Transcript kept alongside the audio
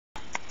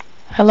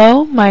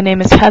Hello, my name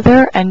is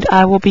Heather, and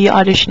I will be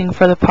auditioning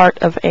for the part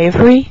of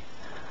Avery.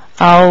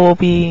 I will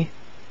be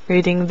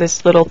reading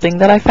this little thing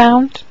that I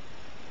found.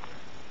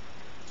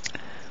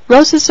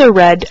 Roses are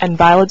red and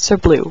violets are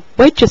blue.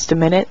 Wait just a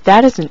minute,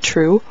 that isn't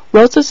true.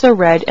 Roses are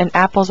red and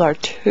apples are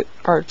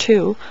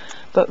too,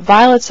 but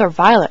violets are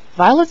violet.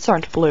 Violets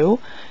aren't blue.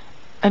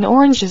 An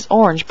orange is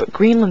orange, but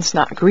Greenland's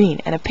not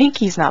green, and a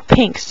pinky's not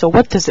pink, so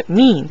what does it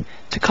mean?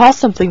 To call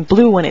something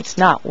blue when it's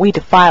not, we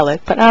defile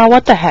it, but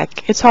what the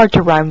heck, it's hard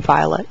to rhyme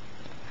violet.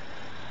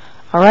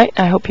 Alright,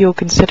 I hope you'll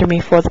consider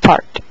me for the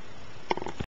part.